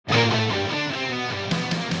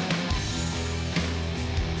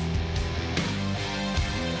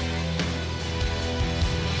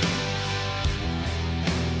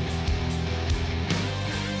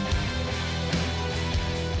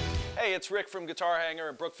Hey, it's Rick from Guitar Hangar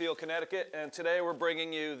in Brookfield, Connecticut, and today we're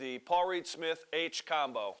bringing you the Paul Reed Smith H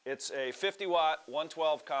combo. It's a 50-watt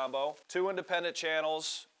 112 combo, 2 independent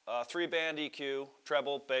channels, 3-band EQ,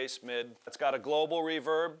 treble, bass, mid. It's got a global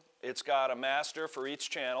reverb. It's got a master for each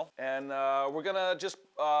channel, and we're gonna just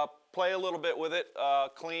play a little bit with it,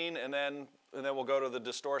 clean, and then we'll go to the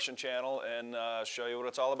distortion channel and show you what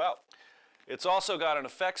it's all about. It's also got an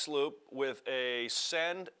effects loop with a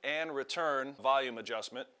send and return volume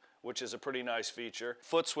adjustment, which is a pretty nice feature.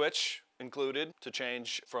 Foot switch included to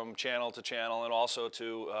change from channel to channel, and also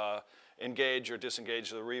to engage or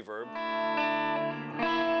disengage the reverb.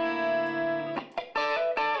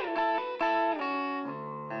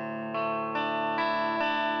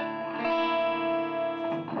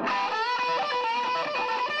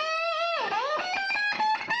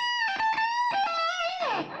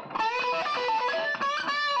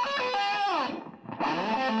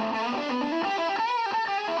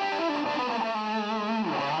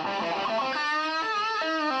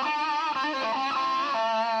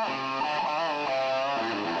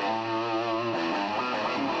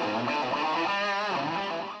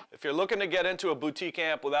 If you're looking to get into a boutique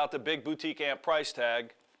amp without the big boutique amp price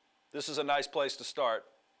tag, this is a nice place to start.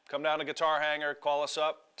 Come down to Guitar Hangar, call us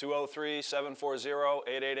up,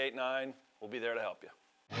 203-740-8889. We'll be there to help you.